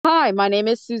Hi, my name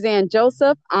is Suzanne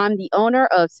Joseph. I'm the owner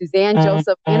of Suzanne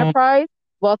Joseph Enterprise.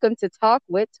 Welcome to Talk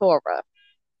with Torah.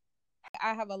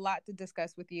 I have a lot to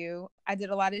discuss with you. I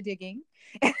did a lot of digging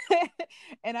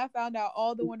and I found out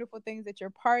all the wonderful things that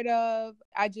you're part of.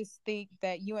 I just think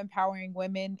that you empowering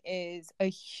women is a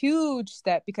huge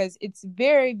step because it's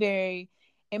very, very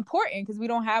important because we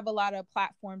don't have a lot of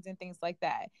platforms and things like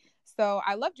that. So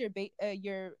I loved your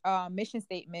mission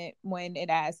statement when it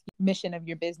asked mission of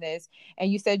your business. And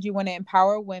you said you want to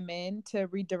empower women to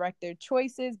redirect their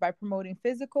choices by promoting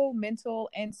physical, mental,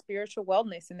 and spiritual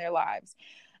wellness in their lives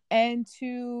and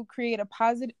to create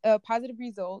positive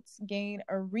results, gain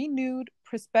a renewed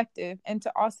perspective, and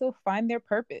to also find their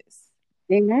purpose.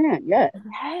 Amen. Yes.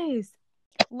 Yes.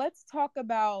 Let's talk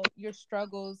about your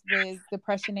struggles with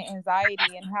depression and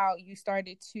anxiety and how you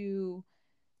started to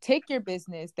take your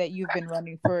business that you've been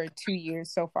running for 2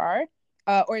 years so far.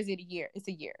 Or is it a year? It's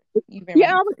a year. You've been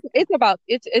Yeah, running.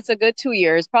 it's a good 2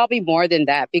 years, probably more than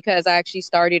that, because I actually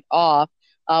started off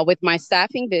with my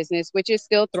staffing business, which is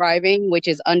still thriving, which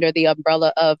is under the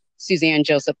umbrella of Suzanne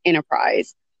Joseph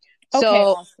Enterprise. Okay,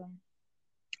 So awesome.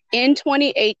 in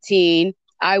 2018,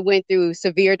 I went through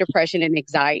severe depression and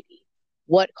anxiety.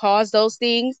 What caused those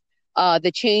things?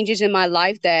 The changes in my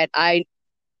life that I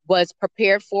was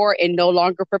prepared for and no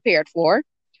longer prepared for.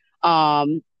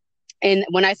 Um, And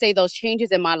when I say those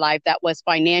changes in my life, that was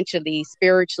financially,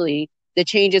 spiritually, the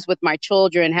changes with my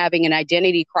children having an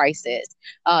identity crisis,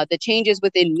 the changes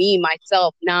within me,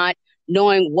 myself, not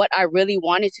knowing what I really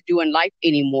wanted to do in life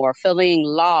anymore, feeling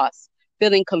lost,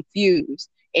 feeling confused.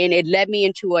 And it led me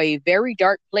into a very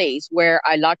dark place where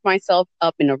I locked myself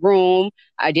up in a room.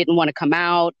 I didn't want to come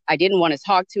out. I didn't want to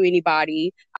talk to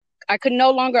anybody. I could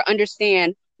no longer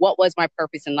understand what was my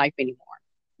purpose in life anymore,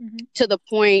 to the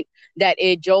point that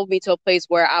it drove me to a place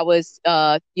where I was,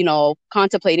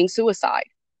 contemplating suicide.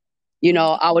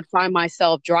 I would find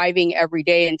myself driving every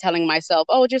day and telling myself,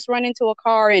 oh, just run into a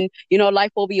car and, life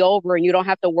will be over and you don't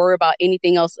have to worry about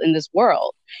anything else in this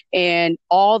world. And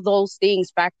all those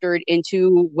things factored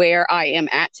into where I am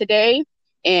at today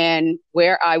and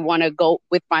where I want to go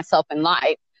with myself in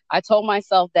life. I told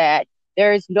myself that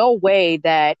there is no way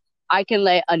that I can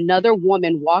let another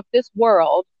woman walk this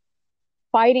world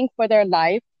fighting for their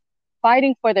life,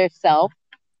 fighting for their self,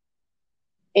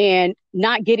 and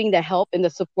not getting the help and the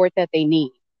support that they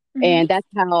need. And that's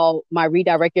how my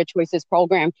Redirect Your Choices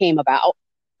program came about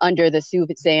under the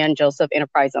Suzanne Joseph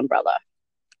Enterprise umbrella.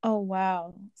 Oh,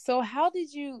 wow. So how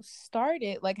did you start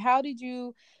it? Like, how did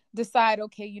you decide,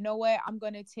 okay, you know what? I'm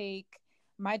going to take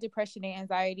my depression and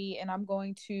anxiety and I'm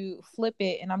going to flip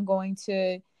it and I'm going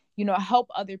to, help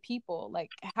other people.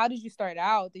 Like, how did you start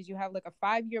out? Did you have like a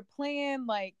 5-year plan?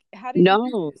 Like, how did you do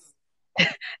No, this?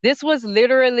 this was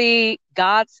literally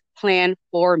God's plan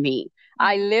for me.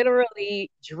 I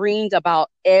literally dreamed about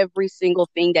every single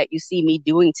thing that you see me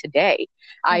doing today.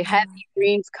 I had these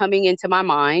dreams coming into my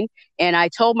mind, and I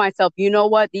told myself, you know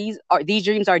what? These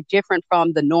dreams are different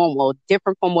from the normal,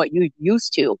 different from what you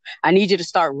used to. I need you to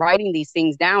start writing these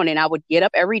things down. And I would get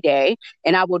up every day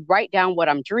and I would write down what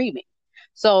I'm dreaming.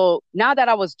 So now that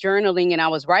I was journaling and I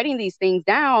was writing these things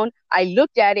down, I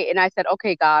looked at it and I said,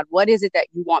 okay, God, what is it that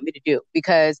you want me to do?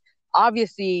 Because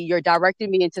obviously you're directing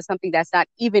me into something that's not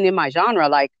even in my genre.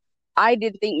 Like, I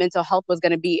didn't think mental health was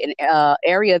going to be an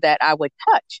area that I would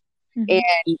touch.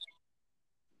 And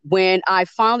when I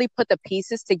finally put the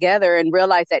pieces together and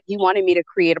realized that he wanted me to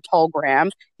create a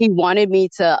program, he wanted me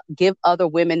to give other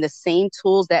women the same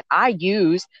tools that I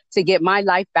use to get my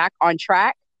life back on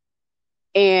track.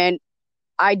 And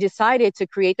I decided to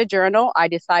create the journal. I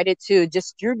decided to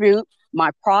distribute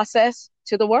my process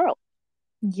to the world.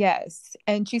 Yes.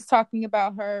 And she's talking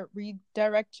about her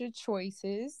redirect your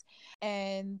choices.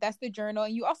 And that's the journal.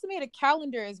 And you also made a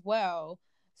calendar as well.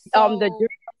 The journal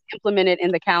is implemented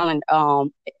in the calendar.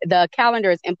 The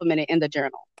calendar is implemented in the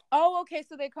journal. Oh, okay.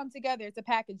 So they come together. It's a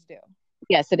package deal.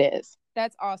 Yes, it is.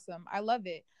 That's awesome. I love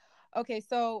it. Okay,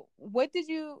 so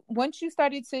once you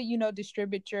started to,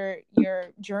 distribute your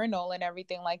journal and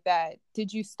everything like that,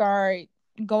 did you start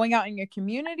going out in your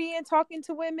community and talking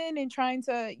to women and trying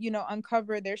to,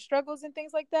 uncover their struggles and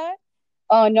things like that?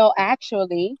 No,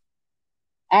 actually,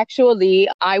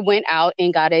 I went out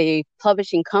and got a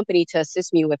publishing company to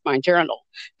assist me with my journal,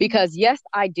 because yes,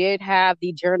 I did have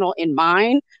the journal in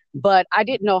mind, but I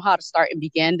didn't know how to start and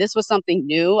begin. This was something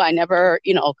new. I never,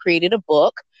 created a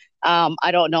book. I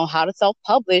don't know how to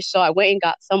self-publish. So I went and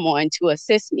got someone to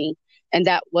assist me. And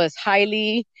that was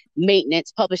Highly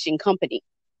Maintenance Publishing Company.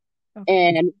 Okay.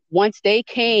 And once they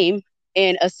came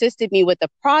and assisted me with the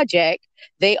project,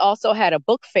 they also had a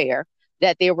book fair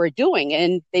that they were doing.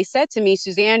 And they said to me,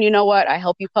 Suzanne, you know what? I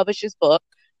help you publish this book.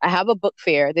 I have a book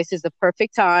fair. This is the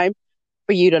perfect time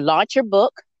for you to launch your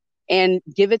book and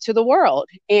give it to the world.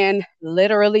 And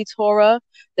literally, Tora,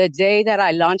 the day that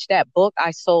I launched that book,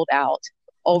 I sold out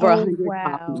over a Oh, 100 copies.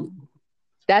 wow.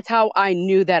 That's how I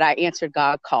knew that I answered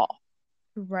God's call.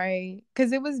 Right.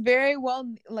 Because it was very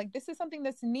well, like, this is something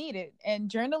that's needed. And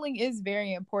journaling is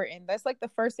very important. That's like the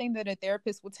first thing that a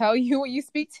therapist will tell you when you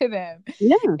speak to them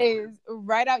Yeah. is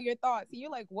write out your thoughts. And you're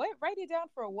like, what? Write it down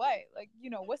for what? Like,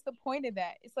 what's the point of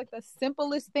that? It's like the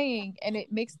simplest thing. And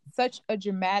it makes such a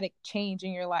dramatic change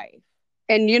in your life.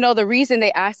 And the reason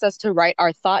they asked us to write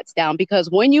our thoughts down, because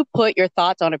when you put your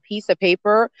thoughts on a piece of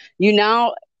paper, you're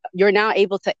now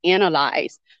able to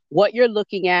analyze what you're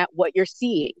looking at, what you're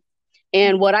seeing.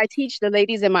 And what I teach the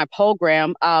ladies in my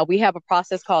program, we have a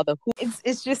process called the who.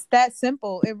 It's just that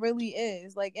simple. It really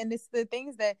is. Like, and it's the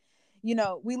things that,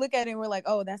 we look at it and we're like,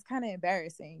 oh, that's kind of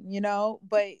embarrassing,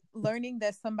 but learning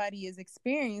that somebody has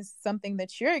experienced something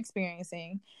that you're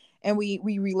experiencing and we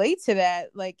relate to that,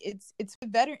 like it's a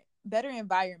better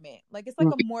environment. Like, it's like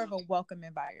a more of a welcome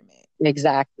environment.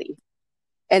 Exactly.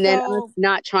 And then us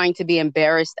not trying to be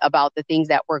embarrassed about the things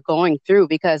that we're going through,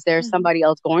 because there's somebody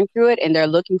else going through it and they're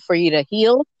looking for you to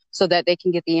heal so that they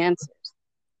can get the answers.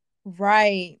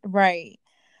 Right.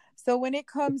 So when it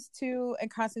comes to a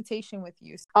consultation with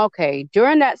you. Okay.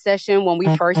 During that session, when we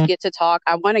first get to talk,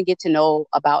 I want to get to know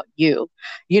about you.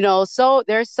 So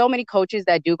there's so many coaches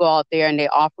that do go out there and they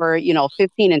offer,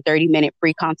 15 and 30-minute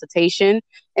free consultation.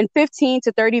 In 15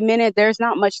 to 30 minutes, there's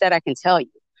not much that I can tell you.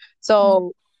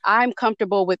 So I'm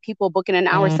comfortable with people booking an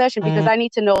hour session because I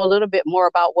need to know a little bit more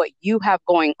about what you have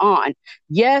going on.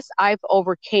 Yes, I've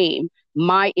overcame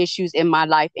my issues in my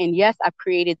life. And yes, I've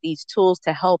created these tools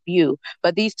to help you,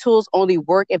 but these tools only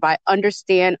work if I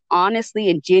understand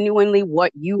honestly and genuinely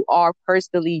what you are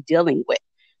personally dealing with.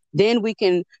 Then we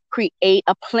can create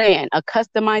a plan, a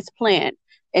customized plan.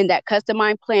 And that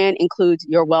customized plan includes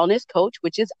your wellness coach,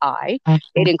 which is I.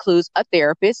 It includes a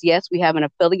therapist. Yes, we have an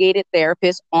affiliated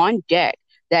therapist on deck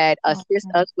that assists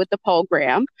us with the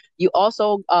program. You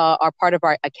also are part of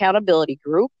our accountability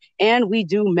group, and we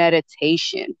do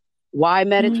meditation. Why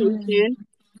meditation?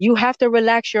 You have to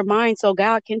relax your mind so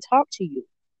God can talk to you.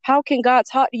 How can God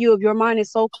talk to you if your mind is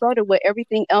so cluttered with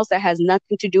everything else that has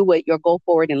nothing to do with your goal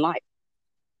forward in life?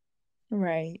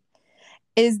 Right.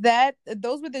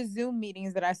 Those were the Zoom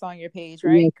meetings that I saw on your page,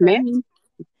 right? Yes, Correct? ma'am.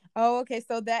 Oh, okay.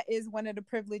 So that is one of the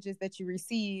privileges that you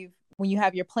receive when you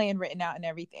have your plan written out and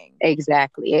everything.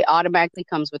 Exactly. It automatically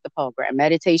comes with the program.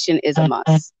 Meditation is a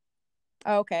must.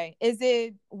 Okay. Is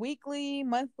it weekly,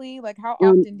 monthly? Like, how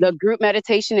often? The group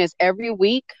meditation is every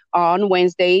week on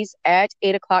Wednesdays at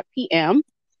 8:00 p.m.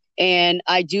 And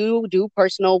I do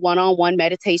personal one-on-one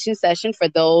meditation session for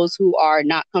those who are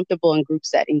not comfortable in group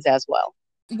settings as well.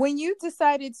 When you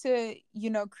decided to,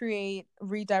 create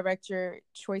Redirect Your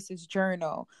Choices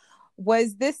journal,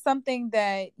 was this something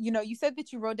that, you said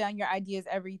that you wrote down your ideas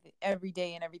every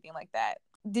day and everything like that.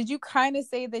 Could you kind of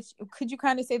say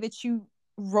that you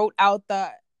wrote out the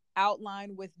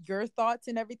outline with your thoughts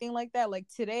and everything like that? Like,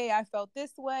 today I felt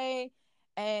this way,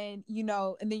 and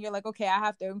and then you're like, okay, I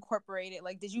have to incorporate it.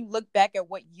 Like, did you look back at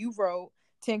what you wrote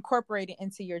to incorporate it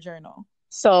into your journal?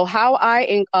 So how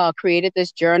I created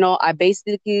this journal, I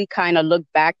basically kind of look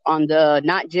back on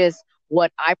not just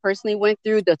what I personally went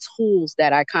through, the tools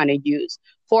that I kind of use.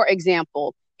 For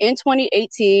example, in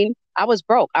 2018, I was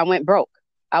broke. I went broke.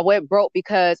 I went broke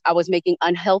because I was making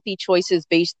unhealthy choices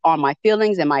based on my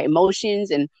feelings and my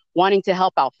emotions and wanting to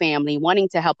help out family, wanting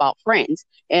to help out friends.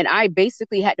 And I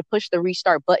basically had to push the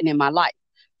restart button in my life.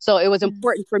 So it was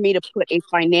important for me to put a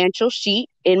financial sheet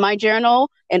in my journal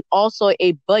and also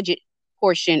a budget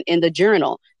portion in the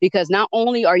journal, because not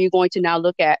only are you going to now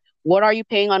look at what are you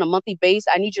paying on a monthly base,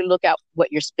 I need you to look at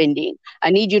what you're spending.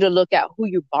 I need you to look at who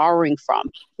you're borrowing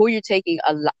from, who you're taking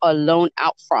a loan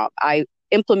out from. I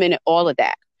implemented all of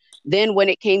that. Then when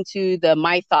it came to the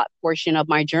my thought portion of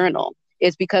my journal,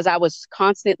 it's because I was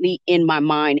constantly in my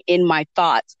mind, in my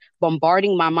thoughts,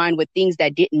 bombarding my mind with things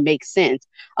that didn't make sense.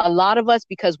 A lot of us,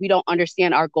 because we don't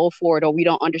understand our goal forward or we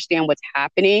don't understand what's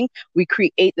happening, we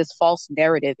create this false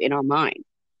narrative in our mind.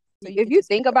 So if you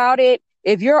think about it,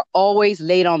 if you're always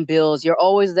late on bills, you're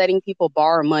always letting people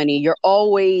borrow money, you're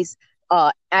always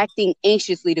acting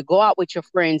anxiously to go out with your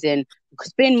friends and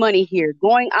spend money here,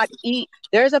 going out to eat,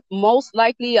 there's most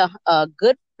likely a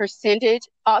good percentage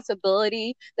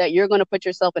possibility that you're going to put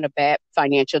yourself in a bad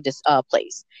financial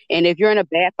place. And if you're in a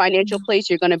bad financial place,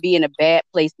 you're going to be in a bad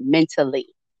place mentally.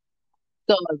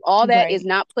 So if all that is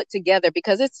not put together,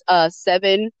 because it's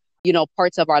 7,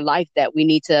 parts of our life that we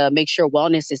need to make sure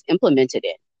wellness is implemented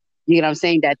in. You know what I'm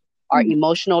saying? That our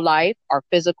emotional life, our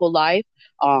physical life,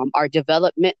 our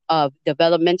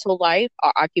developmental life,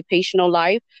 our occupational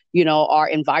life, our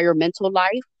environmental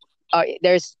life.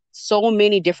 There's so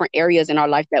many different areas in our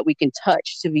life that we can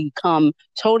touch to become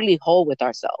totally whole with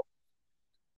ourselves.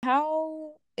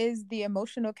 How is the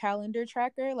emotional calendar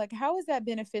tracker? Like, how is that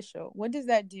beneficial? What does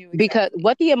that do Because exactly?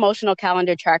 what the emotional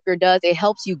calendar tracker does, it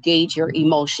helps you gauge your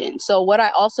emotions. So what I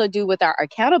also do with our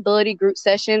accountability group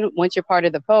session, once you're part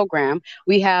of the program,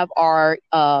 we have our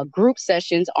group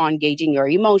sessions on gauging your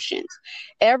emotions.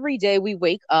 Every day we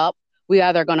wake up, we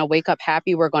either going to wake up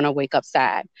happy, we're going to wake up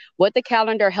sad. What the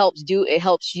calendar helps do, it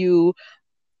helps you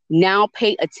now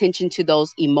pay attention to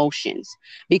those emotions.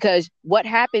 Because what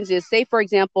happens is, say, for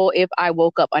example, if I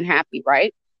woke up unhappy,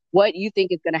 right? What you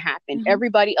think is going to happen? Mm-hmm.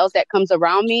 Everybody else that comes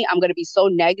around me, I'm going to be so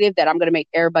negative that I'm going to make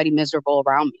everybody miserable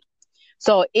around me.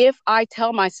 So if I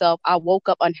tell myself I woke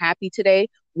up unhappy today,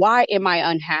 why am I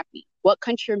unhappy? What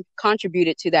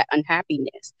contributed to that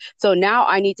unhappiness? So now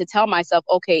I need to tell myself,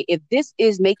 okay, if this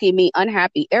is making me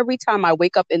unhappy every time I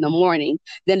wake up in the morning,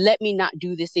 then let me not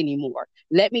do this anymore.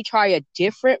 Let me try a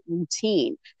different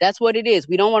routine. That's what it is.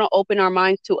 We don't want to open our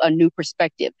minds to a new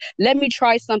perspective. Let me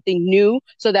try something new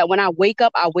so that when I wake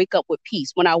up with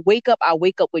peace. When I wake up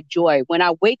with joy. When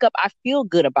I wake up, I feel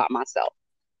good about myself.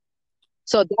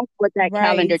 So that's what that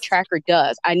calendar Right. tracker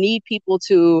does. I need people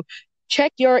to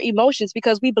check your emotions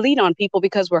because we bleed on people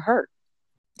because we're hurt.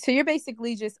 So you're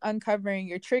basically just uncovering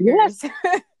your Yes, triggers.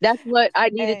 that's what I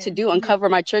needed to And do, uncover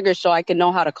my triggers so I can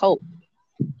know how to cope.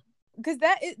 because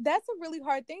that's a really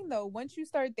hard thing though. Once you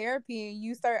start therapy and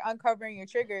you start uncovering your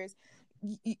triggers,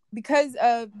 because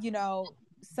of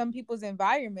some people's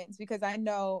environments. Because I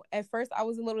know at first I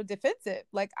was a little defensive,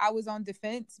 like I was on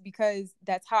defense because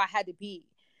that's how I had to be.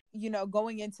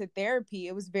 Going into therapy,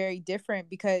 it was very different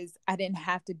because I didn't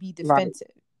have to be Right. defensive.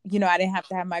 I didn't have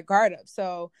to have my guard up.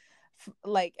 So,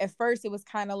 like at first, it was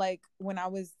kind of like when I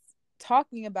was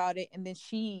talking about it, and then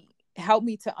she helped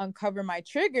me to uncover my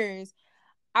triggers.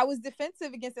 I was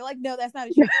defensive against it. Like, no, that's not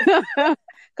a trigger.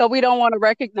 Because we don't want to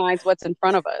recognize what's in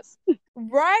front of us.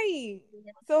 Right.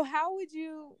 So how would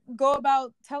you go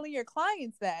about telling your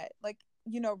clients that? Like,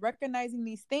 recognizing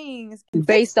these things and fix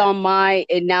Based on them.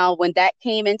 and now when that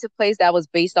came into place, that was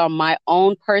based on my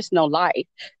own personal life,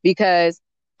 because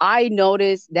I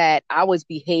noticed that I was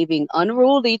behaving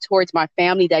unruly towards my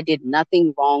family that did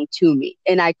nothing wrong to me.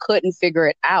 And I couldn't figure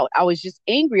it out. I was just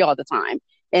angry all the time.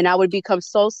 And I would become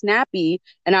so snappy.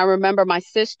 And I remember my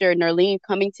sister, Nerlene,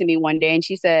 coming to me one day and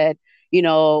she said,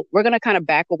 we're going to kind of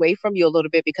back away from you a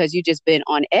little bit because you've just been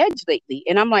on edge lately.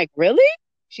 And I'm like, really?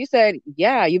 She said,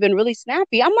 yeah, you've been really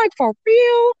snappy. I'm like, for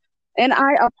real? And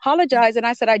I apologized and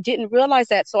I said, I didn't realize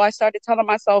that. So I started telling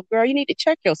myself, girl, you need to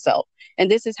check yourself. And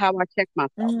this is how I check myself.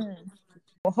 Mm.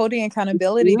 Holding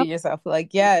accountability to Yep. yourself.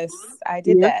 Like, yes, I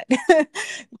did Yep. that.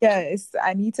 Yes,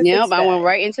 I need to Yep. fix I went that.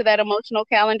 right into that emotional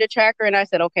calendar tracker and I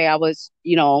said, okay, I was,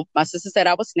 my sister said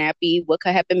I was snappy. What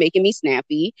could have been making me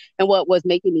snappy? And what was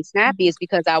making me snappy is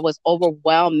because I was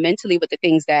overwhelmed mentally with the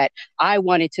things that I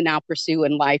wanted to now pursue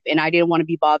in life. And I didn't want to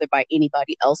be bothered by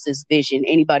anybody else's vision,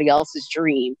 anybody else's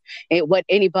dream, and what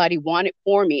anybody wanted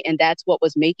for me. And that's what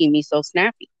was making me so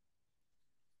snappy.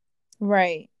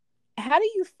 Right. How do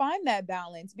you find that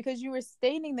balance? Because you were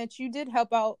stating that you did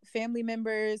help out family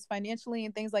members financially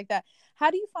and things like that.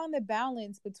 How do you find the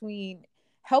balance between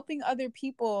helping other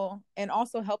people and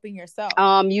also helping yourself?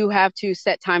 You have to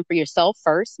set time for yourself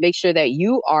first. Make sure that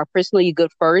you are personally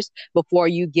good first before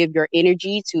you give your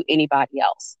energy to anybody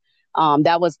else.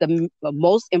 That was the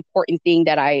most important thing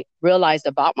that I realized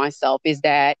about myself, is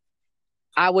that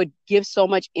I would give so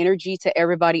much energy to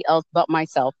everybody else but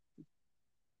myself.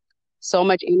 So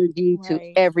much energy to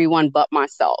Right. everyone but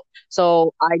myself.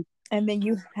 So And then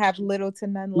you have little to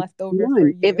none left over for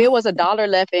none. If you. it was $1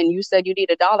 left and you said you need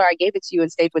 $1, I gave it to you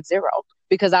and stayed with zero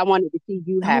because I wanted to see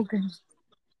you happy. Okay.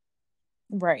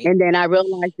 Right. And then I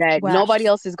realized that Wow. nobody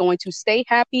else is going to stay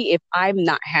happy if I'm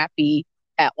not happy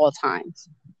at all times.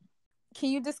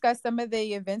 Can you discuss some of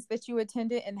the events that you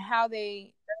attended and how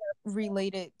they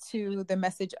related to the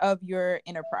message of your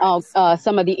enterprise?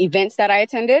 Some of the events that I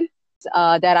attended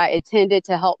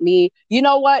to help me. You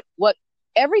know what?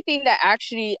 Everything that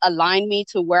actually aligned me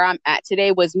to where I'm at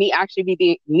today was me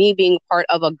actually being part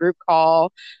of a group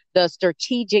called the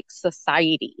Strategic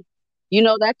Society.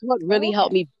 That's what really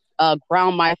helped me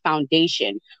ground my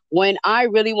foundation. When I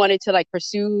really wanted to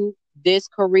pursue this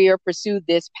career, pursue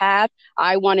this path,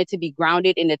 I wanted to be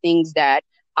grounded in the things that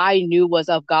I knew was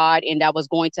of God and that was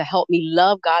going to help me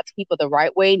love God's people the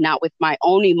right way, not with my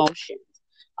own emotions.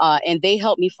 And they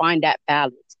helped me find that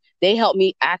balance. They helped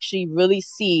me actually really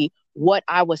see what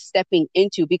I was stepping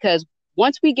into, because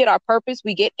Once we get our purpose,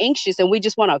 we get anxious and we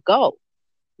just want to go.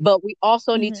 But we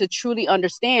also need Mm-hmm. to truly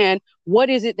understand, what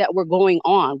is it that we're going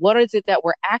on? What is it that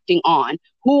we're acting on?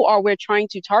 Who are we trying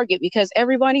to target? Because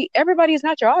everybody is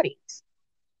not your audience.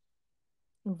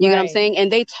 You get what I'm Right. saying?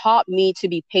 And they taught me to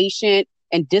be patient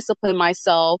and discipline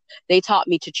myself. They taught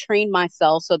me to train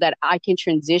myself so that I can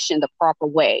transition the proper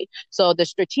way. So the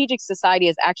strategic society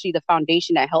is actually the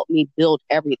foundation that helped me build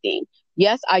everything.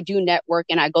 Yes, I do network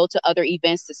and I go to other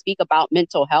events to speak about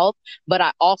mental health, but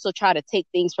I also try to take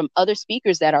things from other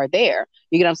speakers that are there.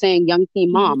 You get what I'm saying? Young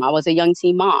teen Mm-hmm. mom. I was a young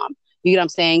teen mom. You get what I'm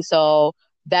saying? So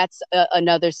that's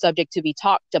another subject to be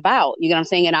talked about. You know what I'm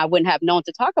saying? And I wouldn't have known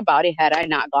to talk about it had I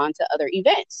not gone to other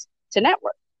events to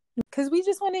network. Because we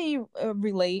just want to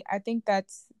relate. I think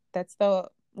that's the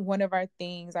one of our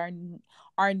things,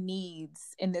 our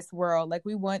needs in this world. Like,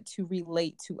 we want to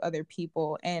relate to other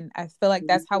people, and I feel like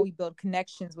that's how we build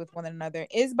connections with one another,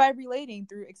 is by relating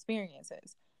through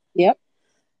experiences. Yep.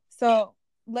 So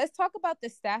let's talk about the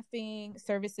staffing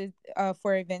services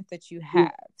for events that you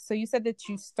have. So you said that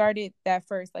you started that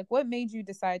first. Like, what made you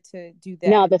decide to do that?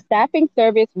 Now, the staffing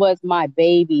service was my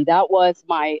baby. That was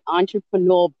my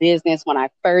entrepreneurial business when I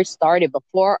first started,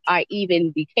 before I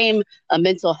even became a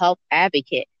mental health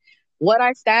advocate. What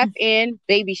I staff in: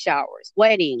 baby showers,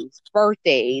 weddings,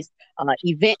 birthdays,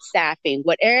 event staffing,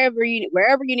 wherever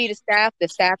you need a staff, the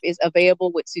staff is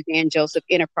available with Suzanne Joseph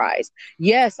Enterprise.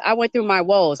 Yes, I went through my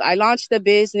woes. I launched the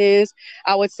business,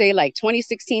 I would say like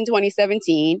 2016,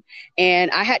 2017.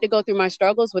 And I had to go through my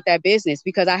struggles with that business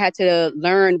because I had to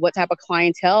learn what type of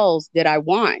clientele did I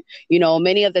want.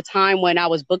 Many of the time when I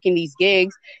was booking these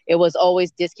gigs, it was always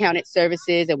discounted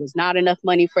services. It was not enough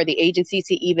money for the agency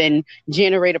to even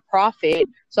generate a profit.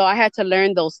 So I had to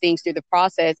learn those things through the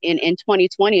process. And in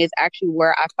 2020 is actually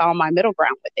where I found my middle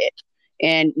ground with it.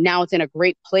 And now it's in a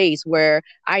great place where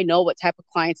I know what type of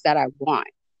clients that I want.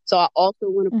 So I also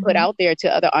want to put Mm-hmm. out there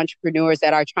to other entrepreneurs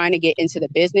that are trying to get into the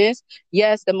business.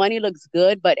 Yes, the money looks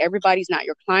good, but everybody's not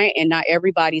your client, and not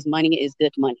everybody's money is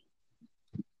good money.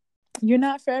 You're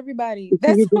not for everybody. You're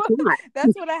That's just what not.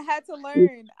 that's what I had to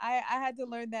learn. I had to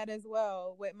learn that as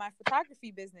well with my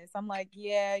photography business. I'm like,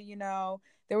 yeah,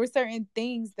 there were certain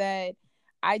things that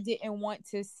I didn't want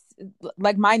to,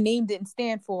 like, my name didn't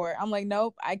stand for. I'm like,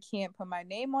 nope, I can't put my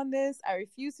name on this. I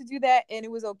refuse to do that. And it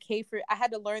was okay I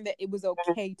had to learn that it was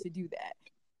okay to do that.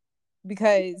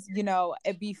 Because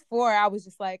before I was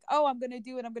just like, oh, I'm gonna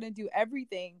do it, I'm gonna do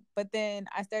everything. But then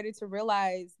I started to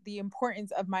realize the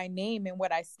importance of my name and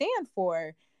what I stand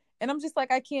for, and I'm just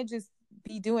like, I can't just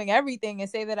be doing everything and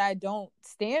say that I don't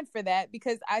stand for that,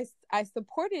 because I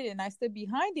supported it and I stood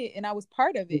behind it and I was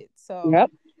part of it. So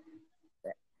Yep.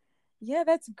 yeah,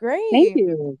 that's Thank great.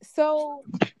 you. So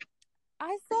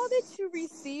I saw that you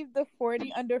received the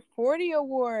 40 under 40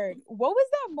 award. What was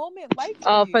that moment like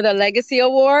for For the you? Legacy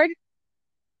Award.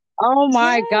 Oh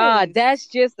my God, Yes. that's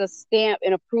just a stamp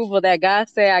and approval that God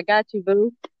said, I got you,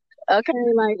 boo. Okay,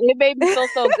 like it made me feel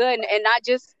so good. And not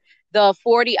just the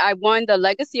 40, I won the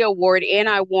Legacy Award and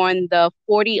I won the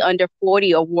 40 under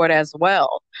 40 award as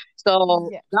well. So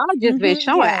Yeah. God just been Mm-hmm.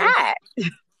 showing Yes. act.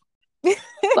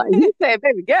 Like he said,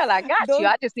 baby girl, I got you. Those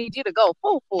I just need you to go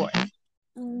full for it.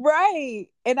 right.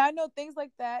 And I know things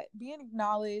like that, being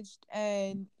acknowledged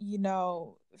and,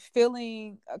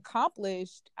 feeling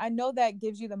accomplished, I know that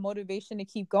gives you the motivation to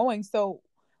keep going. So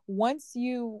once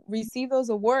you receive those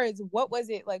awards, what was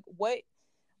it like?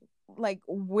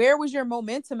 Where was your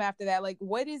momentum after that? Like,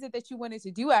 what is it that you wanted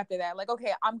to do after that? Like,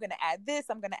 okay, I'm going to add this,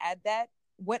 I'm going to add that.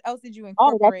 What else did you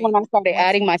Oh, that's when incorporate I started once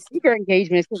adding you my received? speaker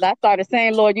engagements, because I started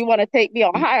saying, Lord, you want to take me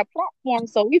on higher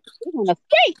platforms so we can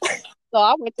escape. So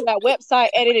I went to that website,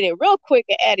 edited it real quick,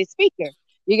 and added speaker.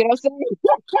 You get what I'm saying?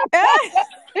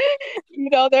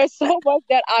 There's so much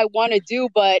that I want to do,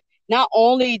 but not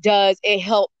only does it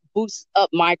help boost up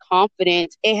my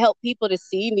confidence, it helped people to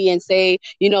see me and say,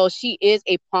 she is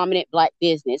a prominent Black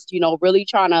business, really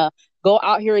trying to go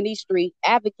out here in these streets,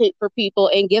 advocate for people,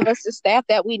 and give us the staff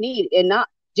that we need, and not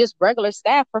just regular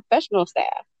staff, professional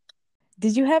staff.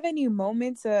 Did you have any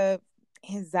moments of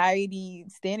anxiety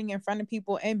standing in front of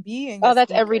people and being a Oh,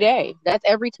 that's every speaker? day. That's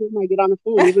every time I get on the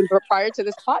phone, even prior to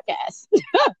this podcast.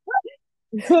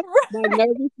 My Right.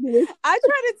 nervousness. I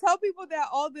try to tell people that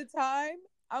all the time.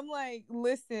 I'm like,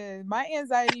 listen, my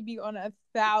anxiety be on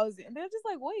 1,000. And they're just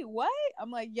like, wait, what?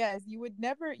 I'm like, yes, you wouldn't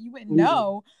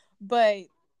know, but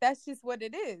that's just what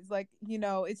it is. Like,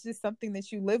 it's just something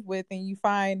that you live with and you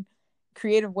find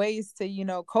creative ways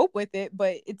to, cope with it,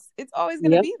 but it's always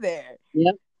gonna Yep. be there.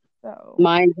 Yep. So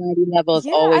My anxiety level is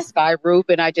yeah, always sky roof,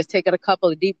 and I just take a couple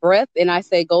of deep breaths and I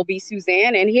say, "Go be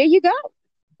Suzanne," and here you go.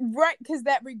 Right, because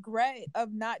that regret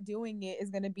of not doing it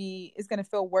is gonna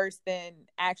feel worse than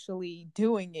actually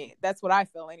doing it. That's what I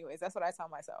feel anyways. That's what I tell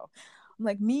myself. I'm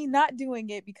like, me not doing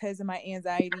it because of my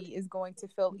anxiety is going to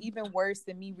feel even worse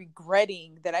than me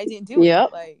regretting that I didn't do it.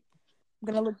 Yep. Like, I'm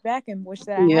gonna look back and wish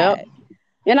that I Yep. had.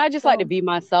 And I just like to So, be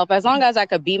myself. As long as I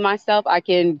could be myself, I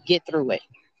can get through it.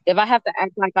 If I have to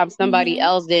act like I'm somebody mhm.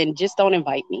 else, then just don't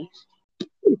invite me.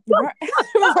 Right,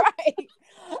 right,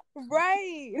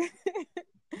 right.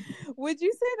 Would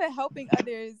you say that helping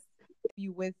others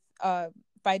you with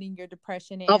fighting your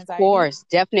depression and Of anxiety? course,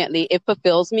 definitely. It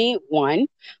fulfills me. One,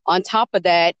 on top of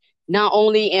that, not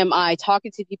only am I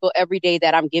talking to people every day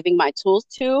that I'm giving my tools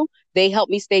to, they help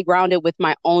me stay grounded with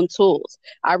my own tools.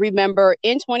 I remember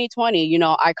in 2020,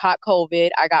 I caught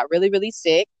COVID. I got really, really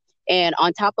sick. And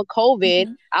on top of COVID,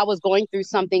 Mm-hmm. I was going through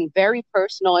something very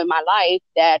personal in my life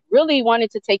that really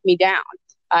wanted to take me down.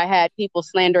 I had people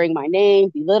slandering my name,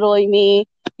 belittling me,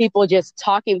 people just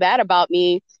talking bad about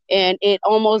me. And it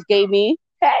almost gave me,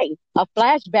 hey, a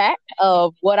flashback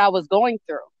of what I was going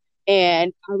through.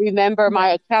 And I remember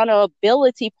my Right.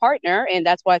 accountability partner, and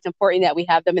that's why it's important that we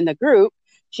have them in the group.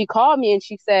 She called me and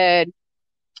she said,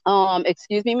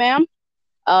 excuse me, ma'am,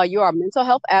 you are a mental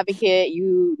health advocate.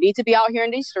 You need to be out here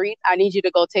in these streets. I need you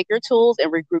to go take your tools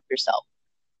and regroup yourself.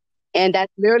 And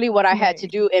that's literally what I had to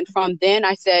Right. do. And from then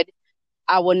I said,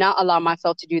 I will not allow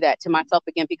myself to do that to myself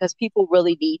again because people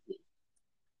really need me.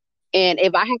 And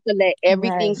if I have to let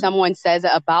everything Right. someone says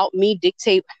about me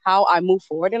dictate how I move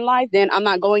forward in life, then I'm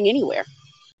not going anywhere.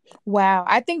 Wow.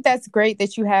 I think that's great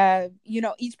that you have,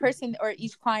 each person or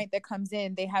each client that comes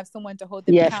in, they have someone to hold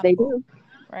them Yes, they accountable, do.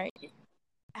 right?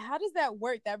 How does that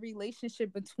work? That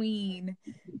relationship between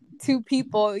two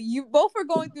people, you both are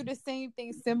going through the same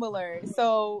thing similar.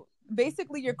 So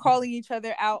basically you're calling each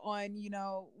other out on,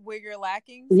 where you're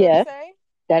lacking, so to Yes, say.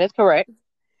 that is correct.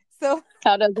 So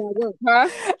How does that work, huh?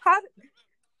 how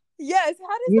yes,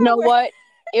 how does You that know work? what?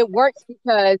 It works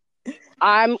because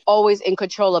I'm always in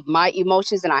control of my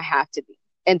emotions and I have to be.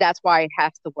 And that's why it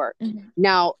has to work. Mhm.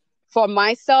 Now, for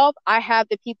myself, I have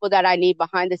the people that I need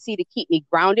behind the scene to keep me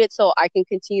grounded so I can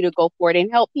continue to go for it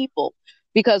and help people.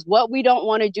 Because what we don't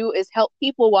want to do is help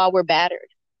people while we're battered.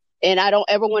 And I don't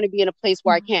ever want to be in a place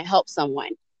where I can't help someone.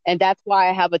 And that's why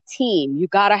I have a team. You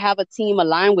got to have a team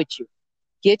aligned with you.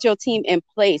 Get your team in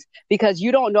place because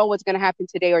you don't know what's going to happen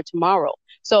today or tomorrow.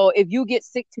 So if you get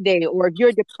sick today, or if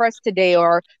you're depressed today,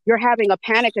 or you're having a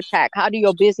panic attack, how do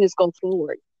your business go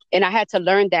forward? And I had to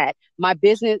learn that my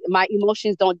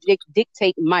emotions don't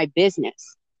dictate my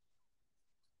business.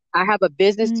 I have a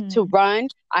business to Mm. run.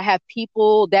 I have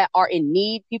people that are in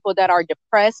need, people that are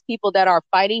depressed, people that are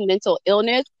fighting mental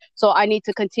illness. So I need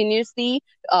to continuously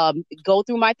go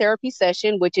through my therapy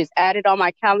session, which is added on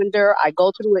my calendar. I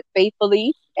go through it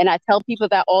faithfully, and I tell people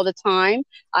that all the time.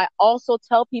 I also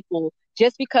tell people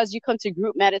just because you come to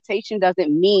group meditation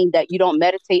doesn't mean that you don't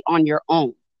meditate on your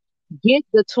own. Get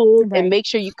the tools and Right. make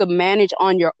sure you can manage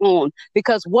on your own.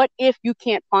 Because what if you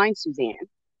can't find Suzane?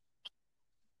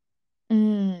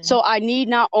 Mm. So I need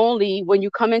not only when you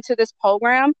come into this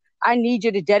program, I need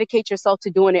you to dedicate yourself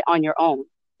to doing it on your own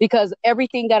because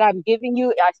everything that I'm giving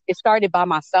you, it started by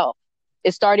myself.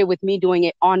 It started with me doing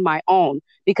it on my own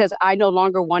because I no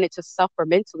longer wanted to suffer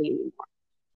mentally anymore.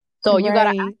 So you got to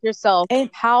ask Right. yourself, And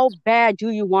how bad do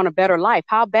you want a better life?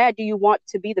 How bad do you want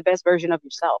to be the best version of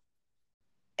yourself?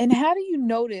 how do you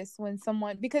notice when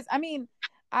someone, because I mean,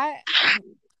 I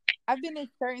I've been in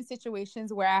certain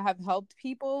situations where I have helped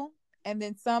people, and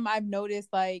then some I've noticed,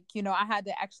 like, I had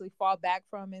to actually fall back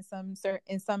from in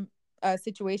some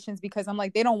situations because I'm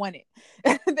like, they don't want it.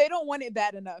 They don't want it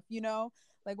bad enough.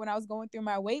 Like when I was going through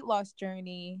my weight loss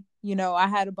journey, I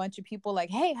had a bunch of people like,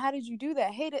 hey, how did you do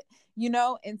that? Hate it.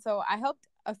 And so I helped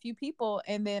a few people,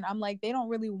 and then I'm like, they don't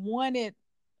really want it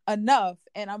enough,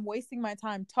 and I'm wasting my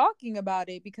time talking about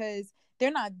it because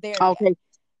they're not there yet. Okay.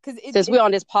 Because Since we're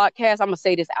on this podcast, I'm going to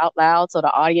say this out loud so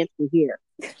the audience can hear.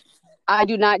 I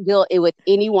do not deal it with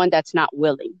anyone that's not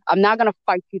willing. I'm not going to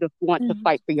fight you to want to Mhm.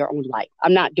 fight for your own life.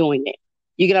 I'm not doing it.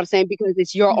 You get what I'm saying? Because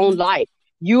it's your own Mhm. life.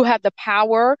 You have the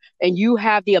power and you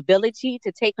have the ability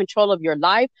to take control of your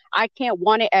life. I can't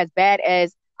want it as bad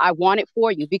as I want it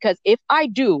for you because if I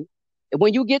do,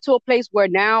 when you get to a place where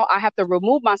now I have to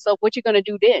remove myself, what you going to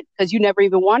do then? Because you never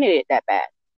even wanted it that bad.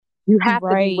 You have to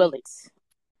be Right. willing.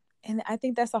 And I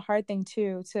think that's a hard thing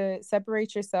too, to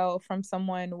separate yourself from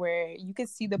someone where you can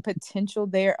see the potential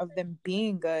there of them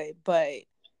being good, but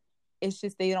it's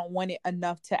just they don't want it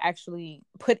enough to actually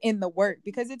put in the work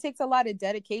because it takes a lot of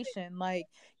dedication. Like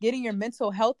getting your mental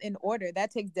health in order,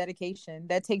 that takes dedication,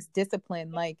 that takes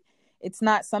discipline. Like it's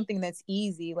not something that's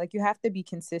easy. Like, you have to be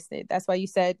consistent. That's why you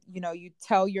said, you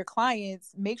tell your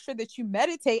clients, make sure that you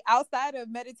meditate outside of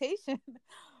meditation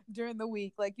during the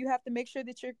week. Like, you have to make sure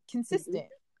that you're consistent.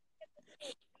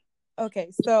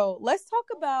 Okay, so let's talk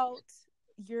about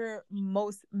your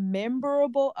most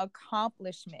memorable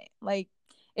accomplishment. Like,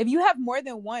 if you have more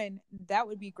than one, that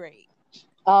would be great.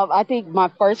 I think my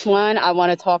first one I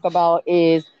want to talk about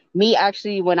is me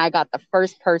actually when I got the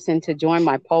first person to join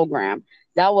my program.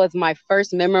 That was my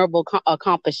first memorable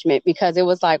accomplishment because it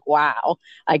was like, wow,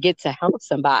 I get to help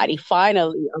somebody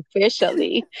finally,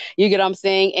 officially. You get what I'm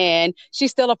saying? And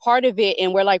she's still a part of it.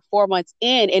 And we're like 4 months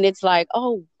in. And it's like,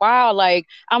 oh, wow, like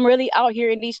I'm really out here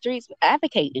in these streets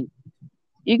advocating.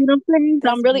 You get what I'm saying? So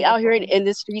That's I'm really out here beautiful. in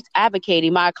the streets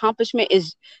advocating. My accomplishment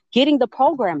is getting the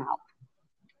program out.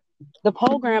 The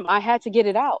program, I had to get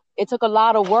it out. It took a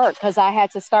lot of work because I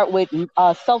had to start with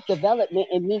self-development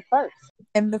in me first.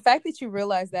 And the fact that you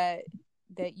realize that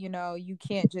you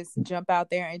can't just jump out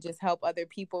there and just help other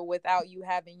people without you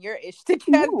having your ish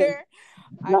No, together,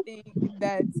 I think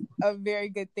that's a very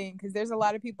good thing, because there's a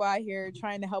lot of people out here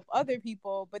trying to help other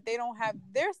people, but they don't have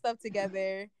their stuff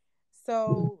together.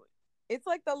 So it's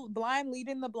like the blind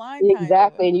leading the blind, kind of.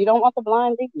 exactly. And you don't want the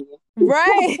blind leading you.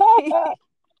 Right.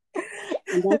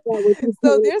 And that's why we're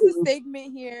So there's a prepared.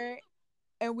 segment here,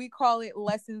 and we call it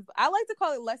lessons. I like to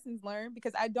call it lessons learned,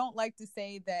 because I don't like to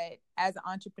say that as an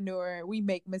entrepreneur we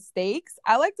make mistakes.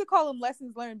 I like to call them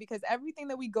lessons learned, because everything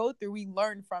that we go through, we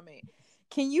learn from it.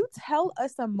 Can you tell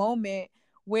us a moment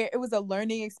where it was a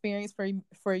learning experience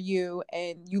for you,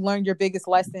 and you learned your biggest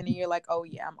lesson, and you're like, oh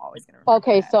yeah, I'm always gonna remember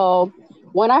Okay, that? so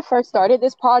when I first started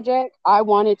this project, I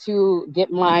wanted to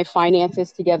get my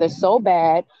finances together so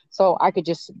bad so I could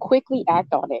just quickly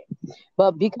act on it.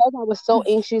 But because I was so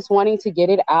anxious wanting to get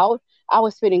it out, I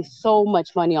was spending so much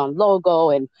money on logo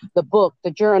and the book,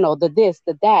 the journal, the this,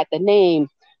 the that, the name,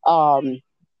 um,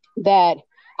 that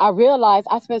I realized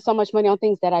I spent so much money on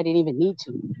things that I didn't even need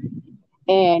to.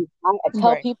 And I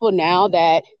tell Right. people now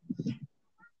that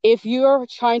if you're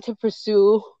trying to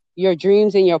pursue your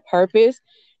dreams and your purpose,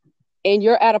 and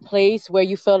you're at a place where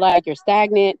you feel like you're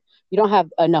stagnant, you don't have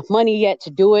enough money yet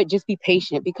to do it, just be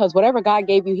patient, because whatever God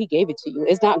gave you, He gave it to you.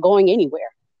 It's not going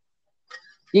anywhere.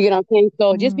 You get what I'm saying?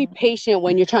 So just be Mm. patient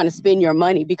when you're trying to spend your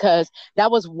money, because that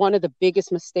was one of the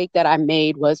biggest mistakes that I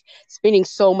made, was spending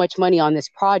so much money on this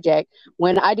project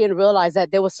when I didn't realize that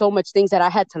there was so much things that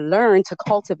I had to learn to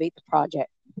cultivate the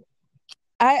project.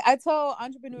 I tell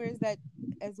entrepreneurs that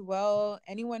as well.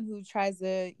 Anyone who tries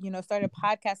to, start a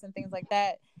podcast and things like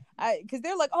that, because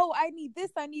they're like, oh, I need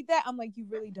this, I need that. I'm like, you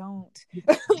really don't.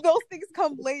 Those things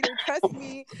come later. Trust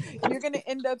me, you're gonna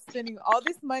end up spending all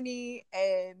this money,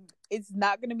 and it's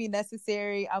not gonna be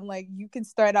necessary. I'm like, you can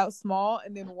start out small,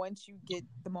 and then once you get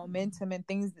the momentum and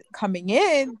things coming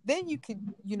in, then you could,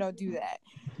 do that.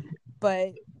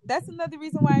 But that's another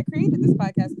reason why I created this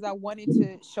podcast, because I wanted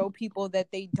to show people that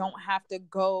they don't have to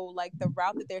go like the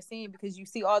route that they're seeing, because you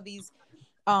see all these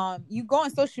you go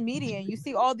on social media and you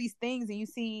see all these things, and you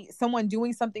see someone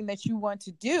doing something that you want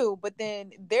to do, but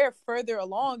then they're further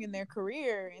along in their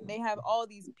career and they have all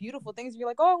these beautiful things. You're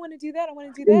like, oh, I want to do that, I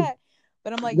want to do that.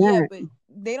 But I'm like, yeah, That but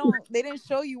they didn't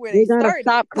show you where they we gotta started.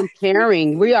 stop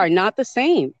comparing. We are not the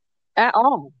same at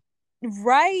all.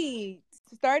 Right.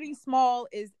 Starting small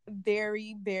is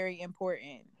very, very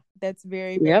important. That's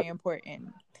very, very Yep.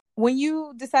 important. When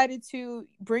you decided to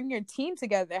bring your team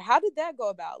together, how did that go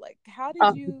about? Like, how did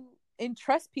Uh, you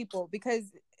entrust people? Because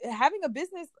having a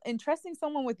business, entrusting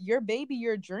someone with your baby,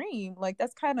 your dream, like,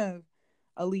 that's kind of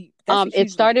a leap. That's a it huge leap.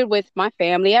 started with my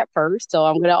family at first, so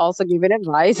I'm gonna also give it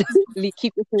advice: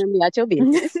 keep your family at your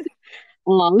business.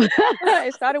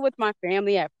 It started with my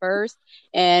family at first,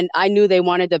 and I knew they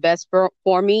wanted the best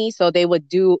for me, so they would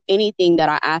do anything that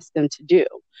I asked them to do.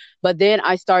 But then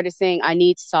I started saying, I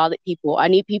need solid people. I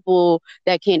need people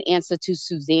that can answer to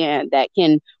Suzane, that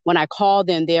can, when I call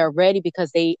them, they are ready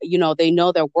because they know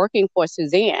they're working for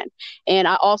Suzane. And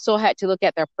I also had to look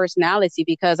at their personality,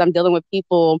 because I'm dealing with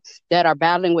people that are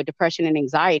battling with depression and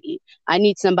anxiety. I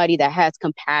need somebody that has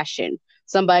compassion,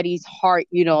 somebody's heart,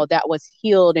 that was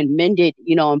healed and mended,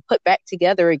 and put back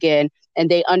together again. And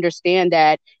they understand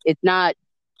that it's not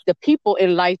the people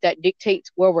in life that dictates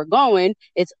where we're going.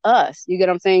 It's us. You get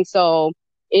what I'm saying? So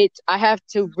I have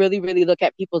to really, really look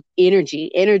at people's energy.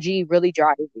 Energy really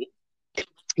drives me.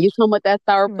 You come with that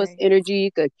sourpuss Right. energy,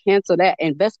 you could cancel that.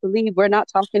 And best believe we're not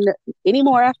talking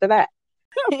anymore after that.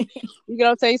 You know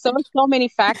what I'm saying? So there's so many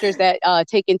factors that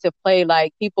take into play,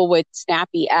 like people with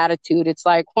snappy attitude. It's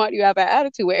like, why do you have an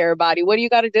attitude with everybody? What do you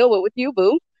got to deal with you,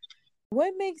 boo?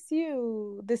 What makes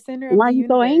you the center of Why are the you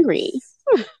so angry? universe?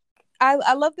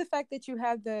 I love the fact that you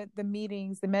have the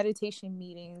meetings, the meditation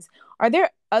meetings. Are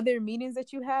there other meetings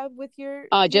that you have with your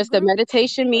Just the group?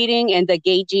 meditation meeting and the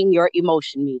gauging your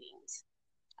emotion meetings.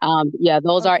 Yeah,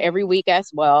 those are every Okay. week as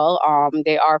well.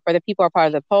 They are for the people who are part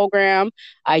of the program.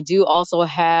 I do also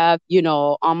have,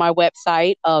 on my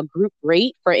website, a group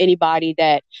rate for anybody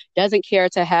that doesn't care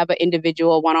to have an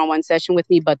individual one-on-one session with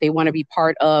me, but they want to be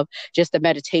part of just the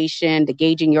meditation, the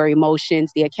gauging your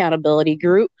emotions, the accountability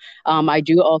group. I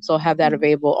do also have that Mhm.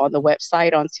 available on the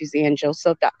website on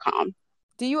SuzanneJoseph.com.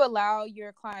 Do you allow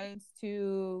your clients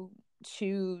to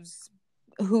choose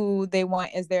who they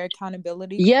want as their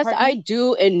accountability Yes, I partner?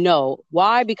 do, and no.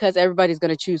 Why? Because everybody's going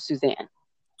to choose Suzanne.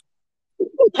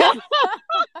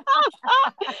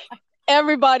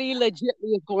 Everybody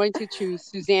legitimately is going to choose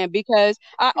Suzanne because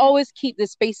I always keep the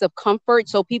space of comfort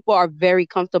so people are very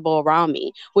comfortable around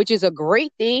me, which is a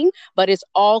great thing, but it's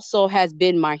also has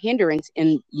been my hindrance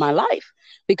in my life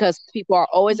because people are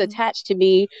always Mhm. attached to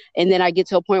me and then I get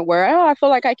to a point where I feel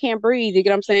like I can't breathe, you get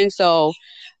what I'm saying? So,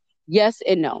 yes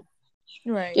and no.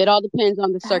 Right. It all depends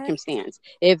on the I circumstance.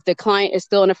 If the client is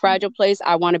still in a fragile place,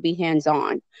 I want to be hands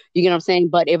on. You get what I'm saying?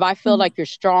 But if I feel Mhm. like you're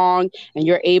strong and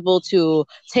you're able to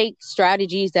take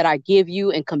strategies that I give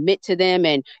you and commit to them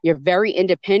and you're very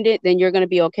independent, then you're going to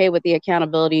be okay with the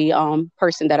accountability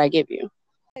person that I give you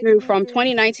through you went from through.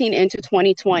 2019 into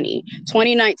 2020.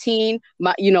 2019,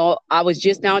 I was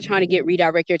just now trying to get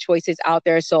redirect your choices out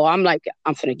there. So I'm like,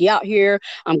 I'm going to get out here.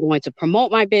 I'm going to promote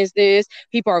my business.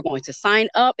 People are going to sign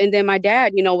up. And then my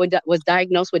dad, was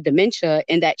diagnosed with dementia,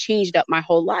 and that changed up my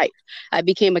whole life. I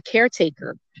became a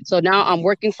caretaker. So now I'm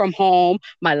working from home.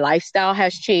 My lifestyle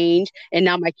has changed. And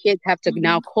now my kids have to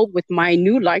now Mhm. cope with my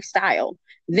new lifestyle.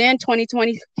 Then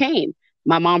 2020 came.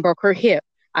 My mom broke her hip.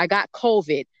 I got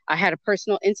COVID. I had a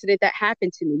personal incident that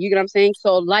happened to me. You get what I'm saying?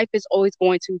 So life is always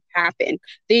going to happen.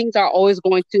 Things are always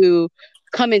going to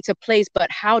come into place,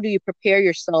 but how do you prepare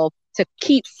yourself to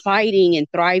keep fighting and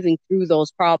thriving through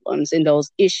those problems and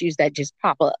those issues that just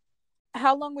pop up?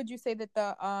 How long would you say that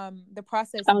the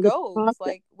process The goes? process,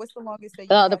 Like, what's the longest that you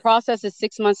the have? process is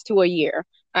 6 months to a year.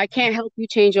 I can't help you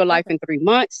change your life Okay. in 3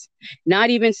 months, not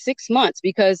even 6 months,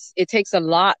 because it takes a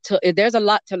lot there's a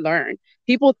lot to learn.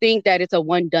 People think that it's a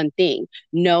one done thing.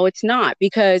 No, it's not.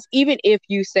 Because even if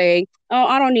you say, oh,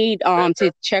 I don't need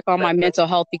to check on my mental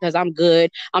health because I'm good.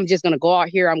 I'm just going to go out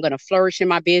here. I'm going to flourish in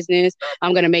my business.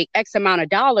 I'm going to make X amount of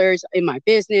dollars in my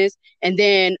business. And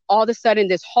then all of a sudden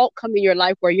this halt come in your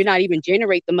life where you're not even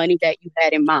generate the money that you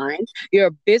had in mind.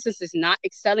 Your business is not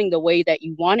excelling the way that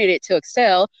you wanted it to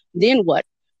excel. Then what?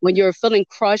 When you're feeling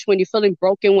crushed, when you're feeling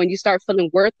broken, when you start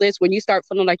feeling worthless, when you start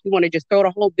feeling like you want to just throw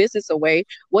the whole business away,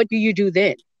 what do you do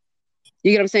then?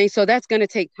 You get what I'm saying? So that's going to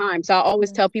take time. So I always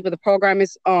Mhm. tell people the program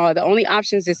is the only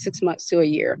options is 6 months to a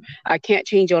year. I can't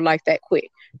change your life that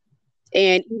quick.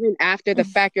 And even after the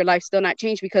fact, your life's still not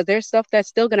changed because there's stuff that's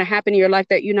still going to happen in your life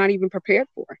that you're not even prepared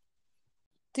for.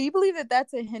 Do you believe that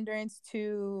that's a hindrance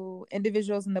to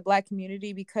individuals in the Black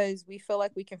community because we feel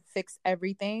like we can fix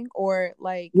everything, or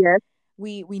like Yes,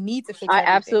 we need to fix I everything?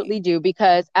 absolutely do.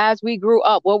 Because as we grew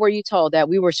up, what were you told? That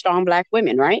we were strong Black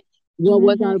women, right? What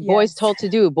was our boys Yes. told to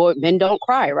do? Boy, men don't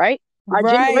cry, right? Our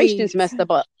generations Right. messed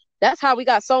up. That's how we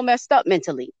got so messed up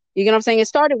mentally. You get what I'm saying? It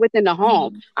started within the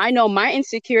home. Mhm. I know my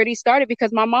insecurity started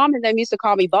because my mom and them used to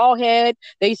call me bald head.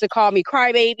 They used to call me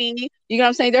crybaby. You know what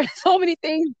I'm saying? There's so many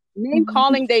things, name Mhm.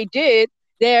 calling they did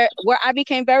there where I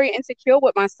became very insecure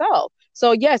with myself.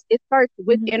 So yes, it starts Mhm.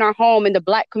 within our home in the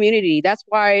Black community. That's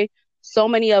why so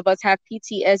many of us have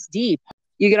PTSD.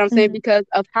 You get what I'm saying? Mhm. Because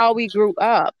of how we grew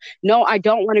up. No, I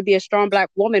don't want to be a strong Black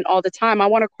woman all the time. I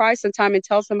want to cry sometime and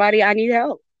tell somebody I need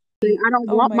help. I don't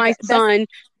Oh want my my God. That's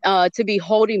son to be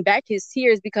holding back his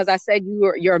tears because I said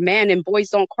you're a man and boys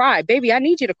don't cry. Baby, I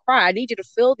need you to cry. I need you to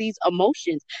feel these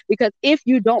emotions because if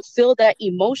you don't feel that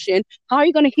emotion, how are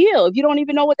you going to heal if you don't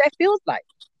even know what that feels like?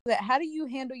 that. How do you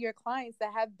handle your clients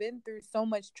that have been through so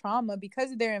much trauma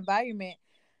because of their environment?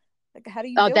 Like, how do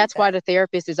you deal with That's why that? the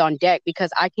therapist is on deck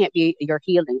because I can't be your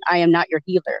healing. I am not your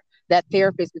healer. That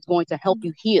therapist is going to help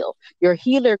you heal. Your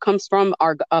healer comes from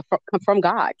from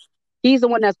God. He's the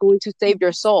one that's going to save your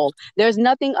Yes. soul. There's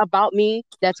nothing about me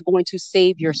that's going to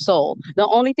save your soul. The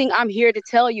only thing I'm here to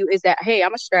tell you is that, hey,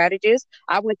 I'm a strategist.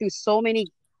 I went through so many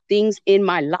things in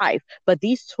my life, but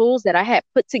these tools that I had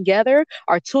put together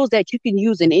are tools that you can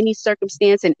use in any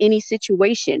circumstance, in any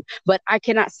situation, but I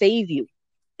cannot save you.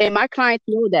 And my clients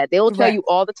know that. They will tell Right. you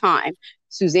all the time.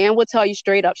 Suzane will tell you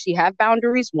straight up, she have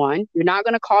boundaries. One, you're not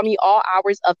going to call me all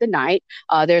hours of the night.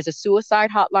 There's a suicide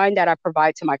hotline that I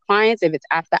provide to my clients if it's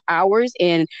after hours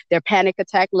and their panic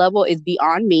attack level is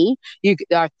beyond me.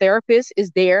 Our therapist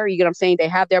is there. You get what I'm saying? They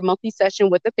have their monthly session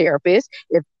with the therapist.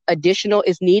 If additional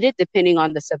is needed, depending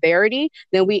on the severity,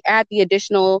 then we add the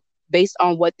additional based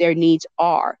on what their needs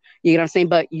are. You know what I'm saying?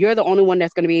 But you're the only one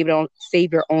that's going to be able to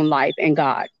save your own life and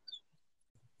God.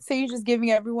 So you're just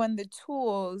giving everyone the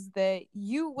tools that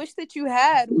you wish that you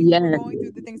had when you were Yes, going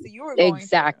through the things that you were going through.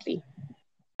 exactly.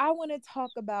 I want to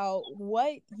talk about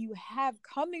what you have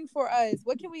coming for us.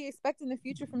 What can we expect in the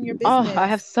future from your Oh, I business?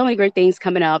 have so many great things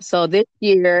coming up. So this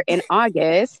year in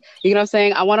August, you know what I'm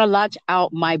saying? I want to launch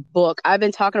out my book. I've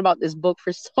been talking about this book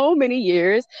for so many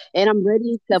years and I'm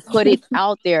ready to put it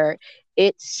out there.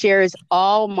 It shares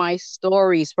all my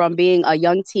stories from being a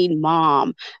young teen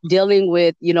mom, dealing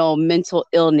with, mental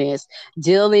illness,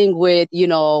 dealing with,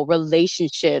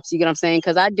 relationships. You know what I'm saying?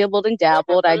 Because I dibbled and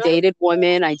dabbled. I dated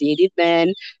women, I dated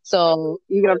men. So,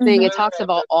 you know what I'm saying? It talks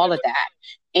about all of that.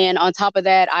 And on top of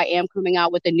that, I am coming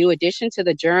out with a new addition to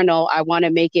the journal. I want to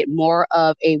make it more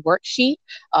of a worksheet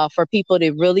for people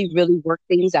to really, really work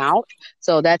things out.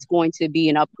 So that's going to be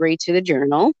an upgrade to the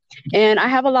journal. And I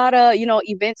have a lot of,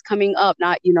 events coming up,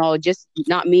 not, just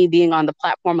not me being on the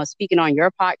platform of speaking on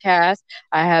your podcast.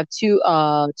 I have two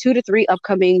to three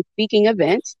upcoming speaking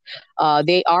events.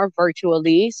 They are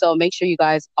virtually. So make sure you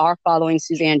guys are following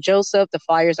Suzane Joseph. The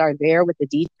flyers are there with the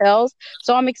details.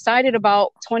 So I'm excited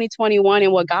about 2021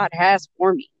 and what God has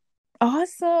for me.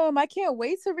 Awesome. I can't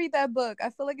wait to read that book.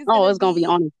 I feel like it's going Oh, to it's going to be be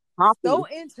on top of so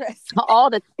you. interesting. All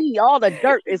the tea, all the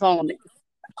dirt is on it.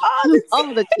 All the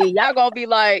All the tea. Y'all going to be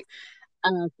like,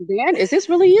 Suzane, is this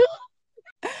really you?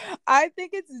 I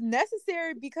think it's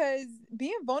necessary because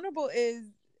being vulnerable is,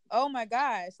 oh my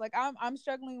gosh, like I'm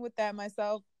struggling with that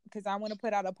myself because I want to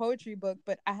put out a poetry book,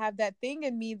 but I have that thing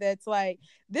in me that's like,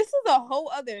 this is a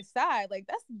whole other side. Like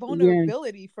that's Yeah.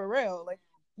 vulnerability for real. Like,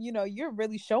 you're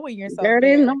really showing yourself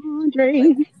Dirty there. laundry.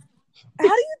 Like, how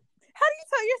do you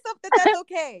tell yourself that that's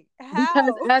okay?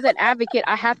 Because How? as an advocate,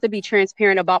 I have to be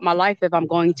transparent about my life if I'm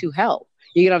going to help.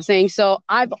 You know what I'm saying? So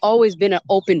I've always been an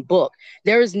open book.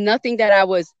 There is nothing that I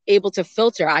was able to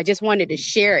filter. I just wanted to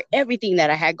share everything that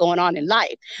I had going on in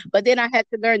life. But then I had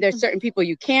to learn there's certain people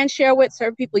you can share with,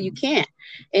 certain people you can't.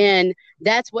 And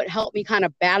that's what helped me kind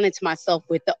of balance myself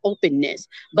with the openness.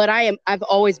 But I've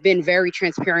always been very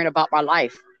transparent about my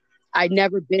life. I've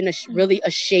never been really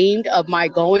ashamed of my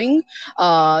going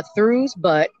throughs,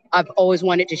 but I've always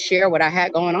wanted to share what I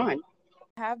had going on.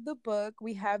 Have the book.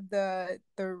 We have the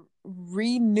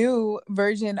renew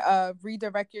version of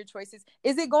Redirect Your Choices.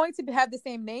 Is it going to have the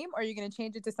same name, or are you going to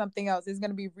change it to something else? Is it going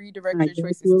to be Redirect I Your guess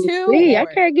Choices we'll 2, see. I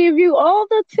or can't give you all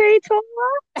the tea,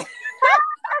 Tom.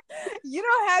 you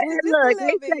don't have to, And just a look, they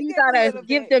little say bit. You you get a gotta little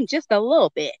give bit, them just a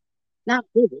little bit, not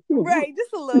give it too much. right?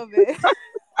 Just a little bit.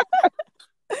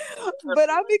 But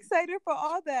I'm excited for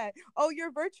all that. Oh,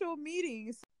 your virtual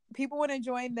meetings. People want to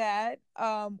join that.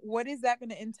 What is that going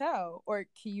to entail, or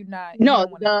can you not? You No,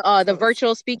 don't want to the tell us.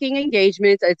 virtual speaking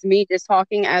engagements, it's me just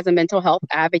talking as a mental health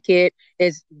advocate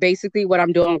is basically what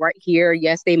I'm doing right here.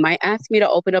 Yes, they might ask me to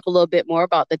open up a little bit more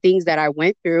about the things that I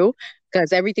went through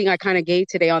because everything I kind of gave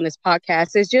today on this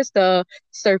podcast is just the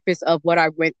surface of what I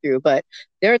went through. But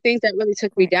there are things that really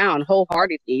took me Right. down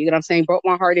wholeheartedly. You know what I'm saying? Broke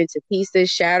my heart into pieces,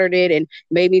 shattered it, and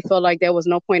made me feel like there was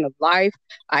no point of life.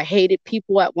 I hated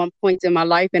people at one point in my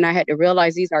life, and I had to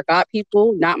realize these are God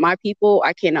people, not my people.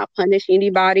 I cannot punish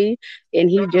anybody. And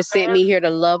He just sent me here to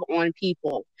love on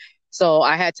people. So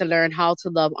I had to learn how to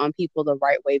love on people the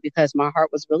right way because my heart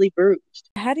was really bruised.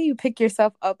 How do you pick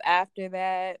yourself up after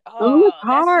that? It was Oh, that's just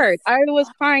hard. I was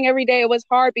crying every day. It was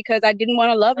hard because I didn't want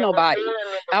to love nobody.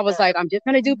 I was like, I'm just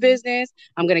going to do business.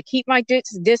 I'm going to keep my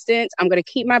distance. I'm going to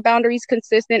keep my boundaries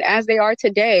consistent as they are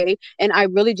today. And I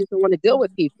really just don't want to deal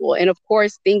with people. And of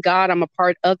course, thank God I'm a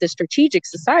part of the strategic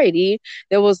society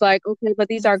that was like, okay, but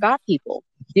these are God people.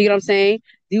 You know what I'm saying?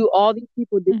 Do all these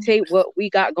people dictate what we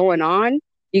got going on?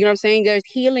 You know what I'm saying? There's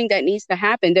healing that needs to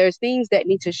happen. There's things that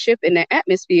need to shift in the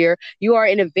atmosphere. You are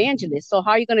an evangelist. So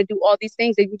how are you going to do all these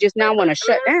things that you just now want to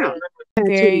shut down? I had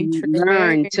very to true.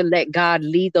 learn to let God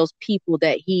lead those people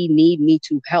that He need me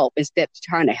to help instead of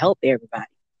trying to help everybody.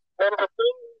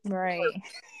 Right.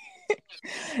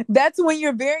 That's when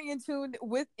you're very in tune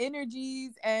with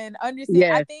energies and understand.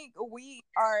 I Yes. think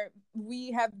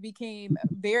we have became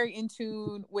very in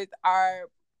tune with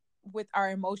our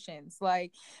emotions.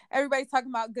 Like everybody's talking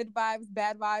about good vibes,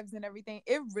 bad vibes, and everything.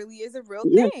 It really is a real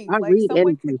Yes. thing. I Like read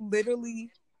someone could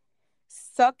energy.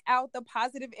 suck out the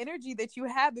positive energy that you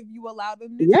have if you allow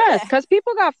them to do Yes, that. because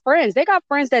people got friends. They got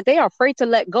friends that they are afraid to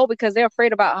let go because they're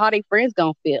afraid about how their friends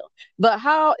gonna feel. But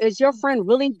how is your friend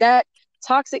really that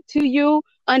toxic to you,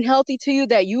 unhealthy to you,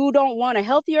 that you don't want a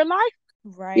healthier life?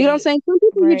 You know what I'm Right. saying? Some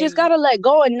people you just Right. gotta let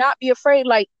go and not be afraid.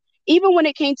 Like, even when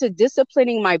it came to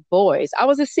disciplining my boys, I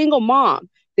was a single mom.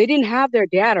 They didn't have their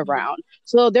dad Yeah. around.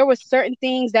 So there were certain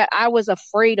things that I was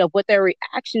afraid of what their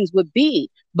reactions would be.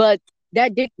 But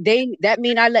that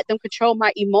mean I let them control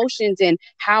my emotions and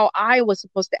how I was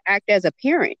supposed to act as a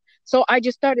parent. So I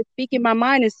just started speaking my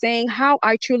mind and saying how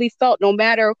I truly felt, no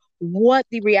matter what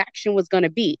the reaction was going to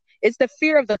be. It's the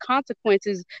fear of the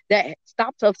consequences that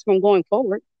stops us from going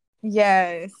forward.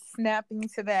 Yes. Snapping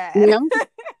to that. You know?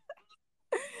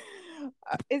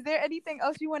 Is there anything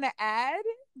else you want to add?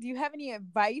 Do you have any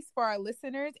advice for our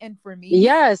listeners and for me?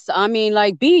 Yes, I mean,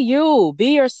 like, be you,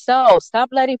 be yourself. Stop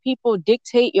letting people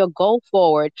dictate your go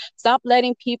forward. Stop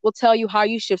letting people tell you how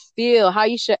you should feel, how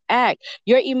you should act.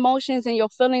 Your emotions and your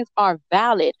feelings are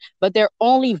valid, but they're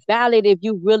only valid if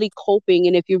you're really coping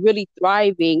and if you're really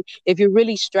thriving, if you're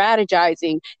really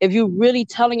strategizing, if you're really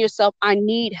telling yourself, I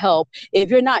need help, if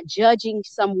you're not judging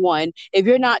someone, if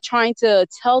you're not trying to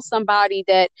tell somebody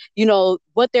that,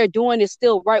 what they're doing is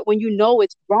still right when you know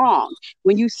it's wrong.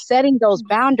 When you setting those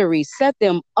boundaries, set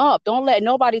them up. Don't let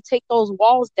nobody take those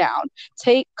walls down.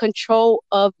 Take control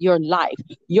of your life.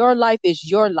 Your life is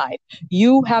your life.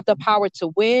 You have the power to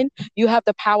win. You have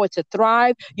the power to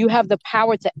thrive. You have the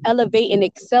power to elevate and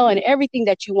excel in everything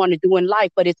that you want to do in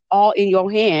life, but it's all in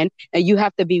your hand and you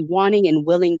have to be wanting and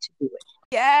willing to do it.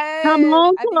 Come Yes.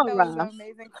 on, I think that was Cora.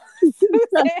 amazing.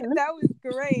 Suzane, that was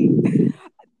great.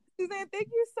 Suzane, thank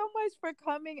you so much for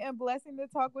coming and blessing the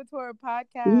Talk with Tora You're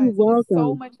podcast. It's so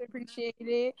welcome. much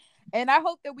appreciated. And I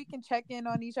hope that we can check in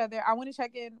on each other. I want to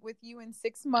check in with you in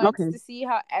 6 months Okay. to see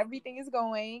how everything is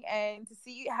going and to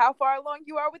see how far along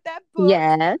you are with that book.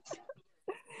 Yes.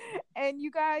 And you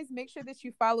guys make sure that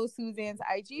you follow Suzane's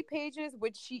IG pages,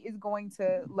 which she is going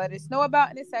to let us know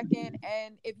about in a second.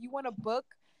 And if you want to book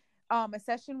a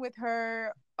session with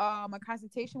her, a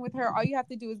consultation with her, all you have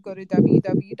to do is go to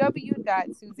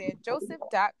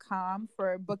www.suzannejoseph.com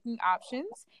for booking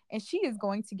options, and she is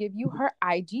going to give you her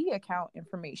IG account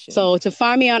information. So to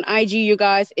find me on IG, you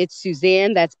guys, it's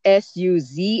Suzane. That's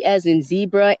Suz as in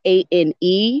zebra,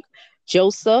 Ane,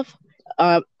 Joseph,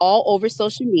 all over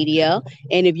social media.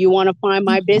 And if you want to find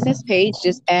my business page,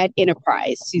 just add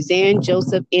Enterprise, Suzane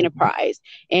Joseph Enterprise.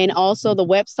 And also the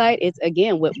website, it's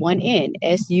again with one N,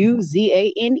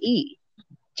 Suzane,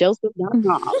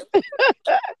 Joseph.com.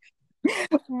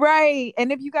 Right.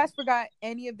 And if you guys forgot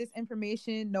any of this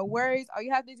information, no worries. All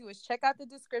you have to do is check out the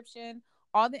description.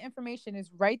 All the information is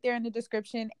right there in the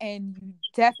description, and you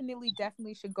definitely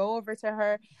should go over to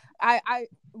her. I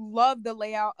love the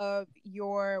layout of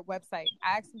your website.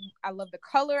 I love the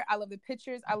color. I love the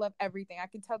pictures. I love everything. I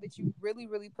can tell that you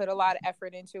really put a lot of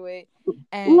effort into it, Well,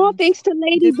 and thanks to just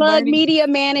Ladybug learning. Media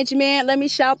Management. Let me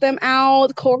shout them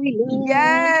out. Corey Lynn.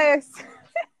 Yes.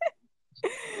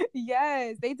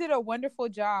 Yes, they did a wonderful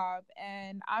job,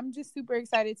 and I'm just super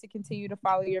excited to continue to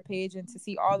follow your page and to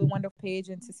see all the wonderful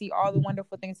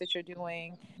things that you're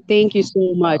doing. Thank you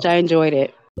so much. So, I enjoyed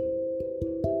it.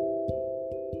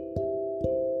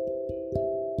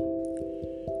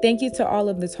 thank you to all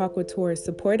of the Talk with Taurus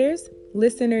supporters,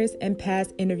 listeners, and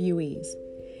past interviewees.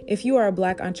 If you are a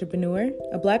Black entrepreneur,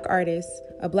 a Black artist,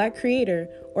 a Black creator,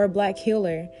 or a Black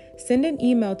healer, send an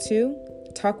email to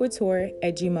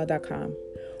talkwithtor@gmail.com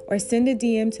or send a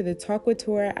DM to the Talk with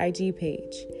Tora IG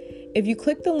page. If you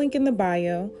click the link in the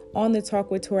bio on the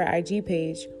Talk with Tora IG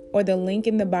page or the link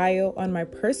in the bio on my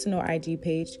personal IG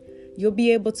page, you'll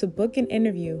be able to book an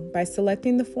interview by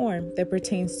selecting the form that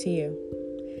pertains to you.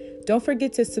 Don't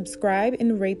forget to subscribe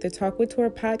and rate the Talk with Tora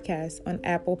podcast on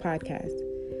Apple Podcasts.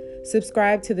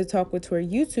 Subscribe to the Talk with Tora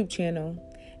YouTube channel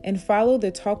and follow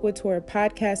the Talk with Tora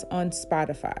podcast on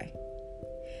Spotify.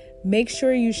 Make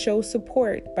sure you show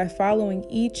support by following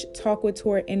each Talk with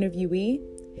Tora interviewee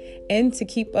and to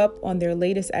keep up on their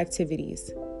latest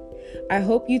activities. I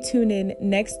hope you tune in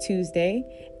next Tuesday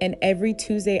and every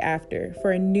Tuesday after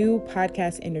for a new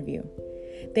podcast interview.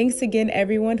 Thanks again,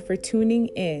 everyone, for tuning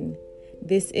in.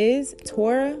 This is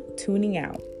Tora tuning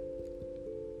out.